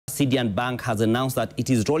Sidian Bank has announced that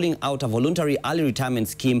it is rolling out a voluntary early retirement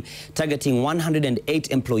scheme targeting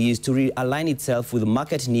 108 employees to realign itself with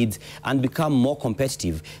market needs and become more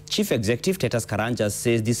competitive. Chief Executive Tetas Karanja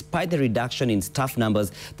says despite the reduction in staff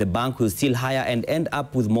numbers, the bank will still hire and end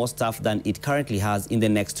up with more staff than it currently has in the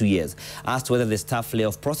next 2 years. Asked whether the staff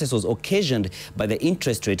layoff process was occasioned by the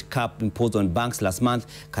interest rate cap imposed on banks last month,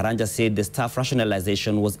 Karanja said the staff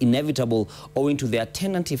rationalization was inevitable owing to the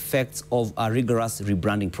attendant effects of a rigorous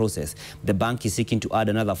rebranding process. The bank is seeking to add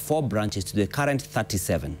another 4 branches to the current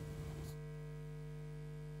 37.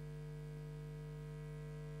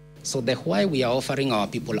 So that's why we are offering our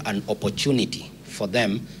people an opportunity for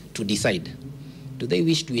them to decide. Do they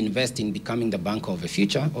wish to invest in becoming the bank of the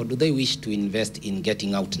future, or do they wish to invest in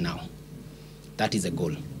getting out now? That is a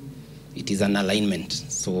goal. It is an alignment.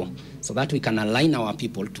 So that we can align our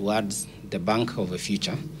people towards the bank of the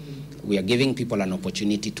future, we are giving people an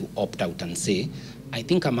opportunity to opt out and say, I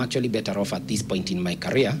think I'm actually better off at this point in my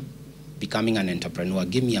career becoming an entrepreneur.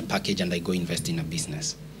 Give me a package and I go invest in a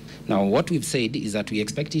business. Now, what we've said is that we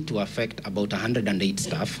expect it to affect about 108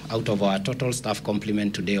 staff out of our total staff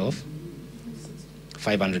complement today of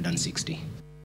 560.